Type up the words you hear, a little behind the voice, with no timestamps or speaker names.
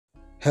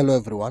Hello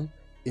everyone,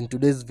 in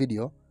today's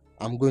video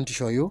I'm going to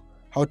show you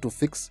how to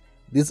fix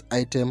this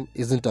item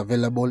isn't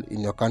available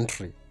in your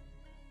country.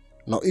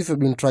 Now if you've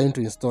been trying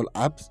to install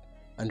apps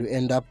and you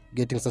end up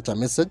getting such a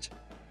message,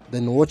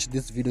 then watch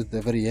this video to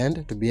the very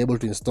end to be able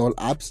to install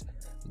apps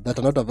that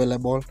are not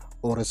available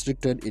or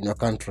restricted in your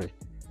country.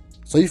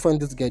 So if you find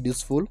this guide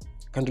useful,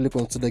 kindly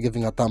consider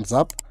giving a thumbs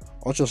up,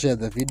 also share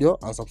the video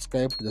and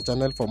subscribe to the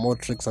channel for more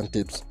tricks and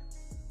tips.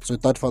 So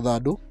without further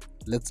ado,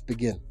 let's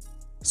begin.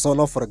 So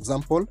now for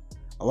example,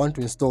 I want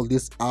to install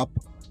this app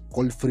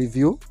called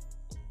Freeview.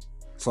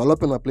 So I'll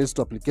open my Play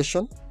Store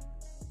application,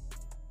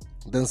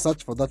 then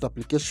search for that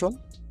application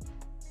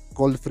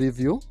called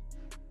Freeview.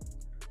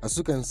 As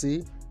you can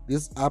see,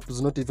 this app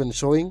is not even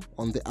showing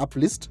on the app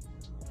list.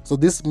 So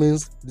this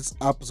means this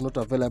app is not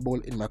available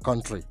in my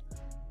country.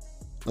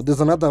 Now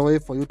there's another way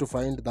for you to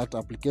find that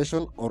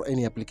application or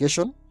any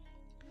application.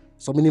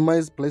 So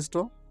minimize Play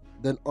Store,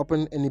 then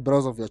open any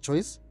browser of your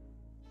choice.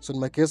 So in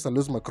my case, I'll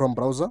use my Chrome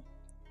browser.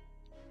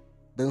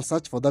 Then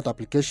search for that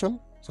application.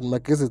 So in my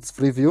case, it's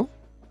Freeview.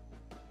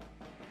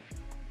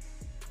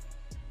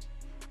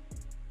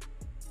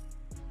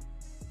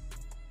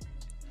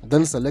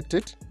 Then select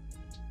it.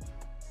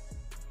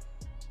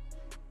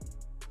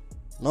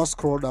 Now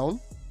scroll down.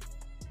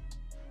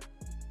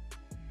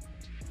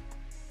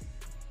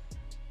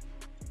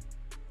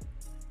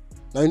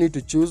 Now you need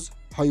to choose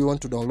how you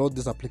want to download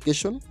this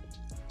application.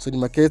 So in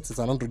my case, it's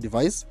an Android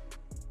device.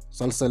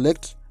 So I'll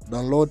select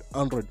download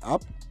Android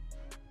app.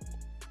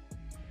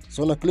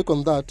 So when I click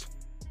on that,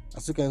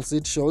 as you can see,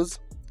 it shows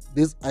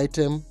this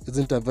item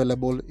isn't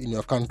available in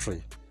your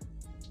country.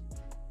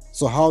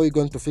 So how are we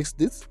going to fix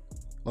this?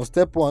 Now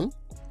step 1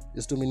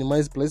 is to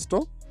minimize Play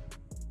Store.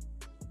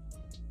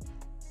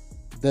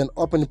 Then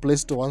open Play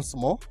Store once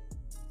more.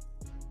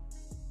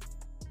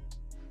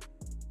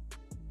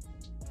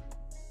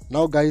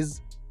 Now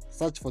guys,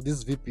 search for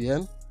this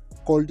VPN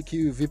called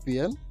Kiwi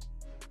VPN.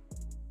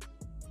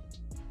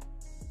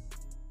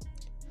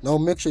 Now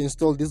make sure you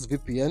install this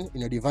VPN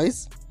in your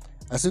device.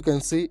 As you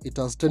can see, it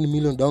has 10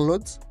 million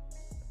downloads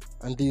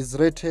and is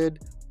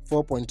rated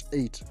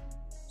 4.8.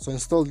 So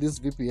install this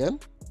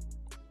VPN.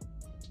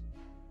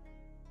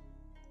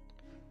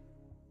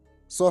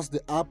 So as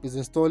the app is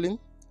installing,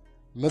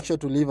 make sure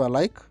to leave a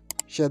like,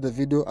 share the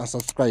video and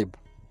subscribe.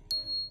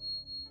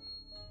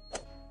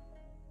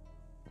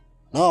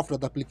 Now after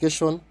the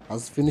application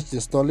has finished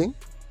installing,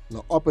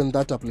 now open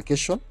that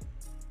application.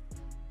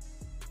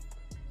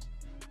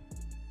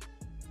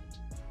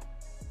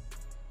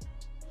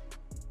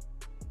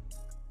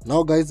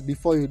 Now guys,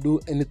 before you do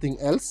anything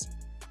else,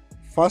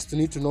 first you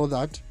need to know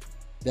that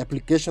the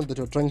application that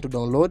you're trying to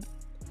download,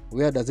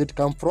 where does it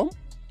come from?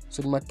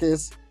 So in my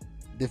case,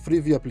 the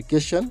Freeview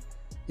application,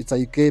 it's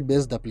a UK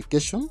based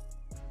application.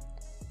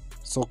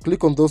 So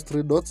click on those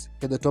 3 dots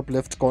at the top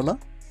left corner.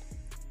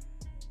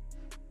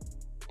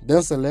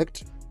 Then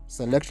select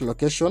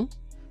location.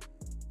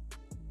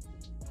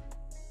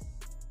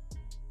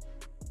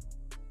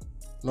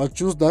 Now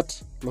choose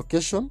that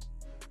location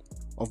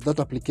of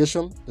that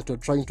application that you're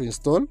trying to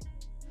install.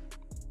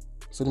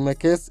 So in my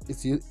case,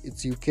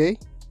 it's UK.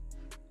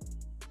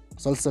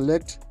 So I'll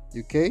select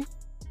UK,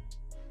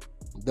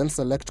 then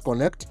select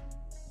connect,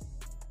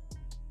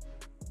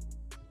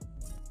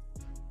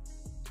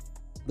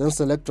 then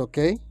select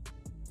OK.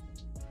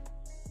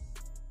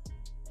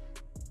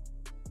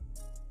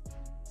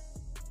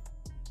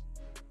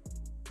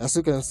 As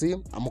you can see,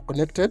 I'm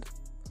connected.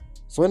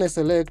 So when I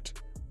select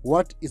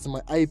what is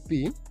my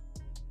IP,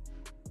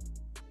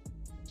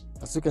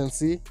 as you can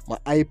see, my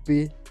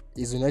IP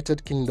is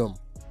United Kingdom.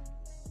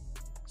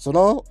 So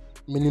now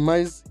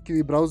minimize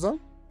Kiwi browser.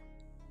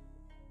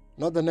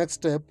 Now the next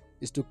step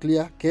is to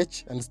clear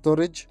cache and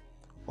storage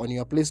on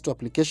your Play Store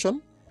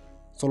application.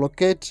 So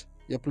locate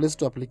your Play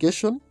Store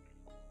application,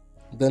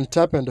 then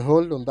tap and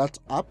hold on that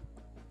app,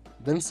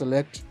 then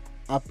select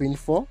App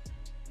Info,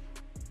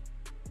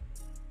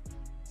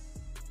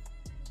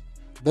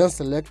 then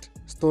select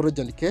Storage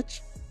and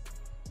Cache,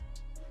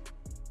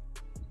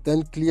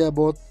 then clear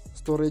both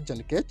storage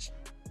and cache,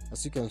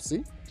 as you can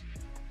see.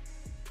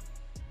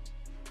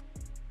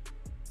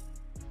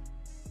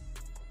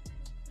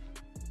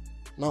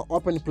 Now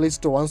open Play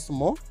Store once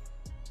more.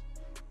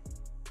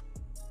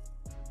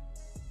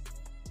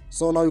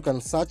 So now you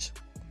can search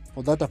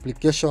for that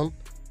application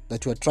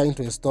that you are trying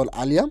to install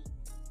earlier.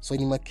 So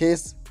in my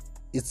case,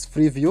 it's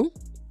Freeview.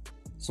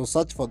 So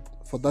search for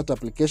that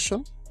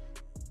application.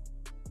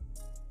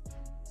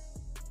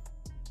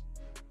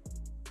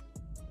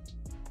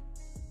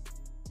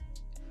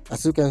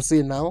 As you can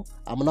see now,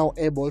 I'm now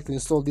able to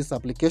install this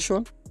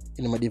application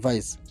in my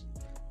device.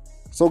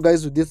 So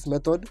guys, with this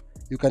method,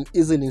 you can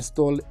easily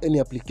install any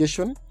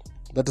application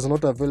that is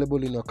not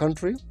available in your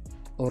country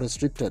or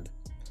restricted.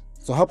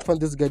 So I hope you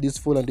find this guide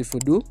useful, and if you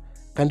do,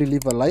 kindly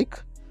leave a like,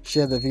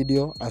 share the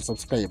video and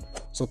subscribe.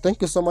 So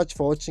thank you so much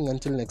for watching.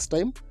 Until next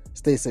time,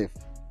 stay safe.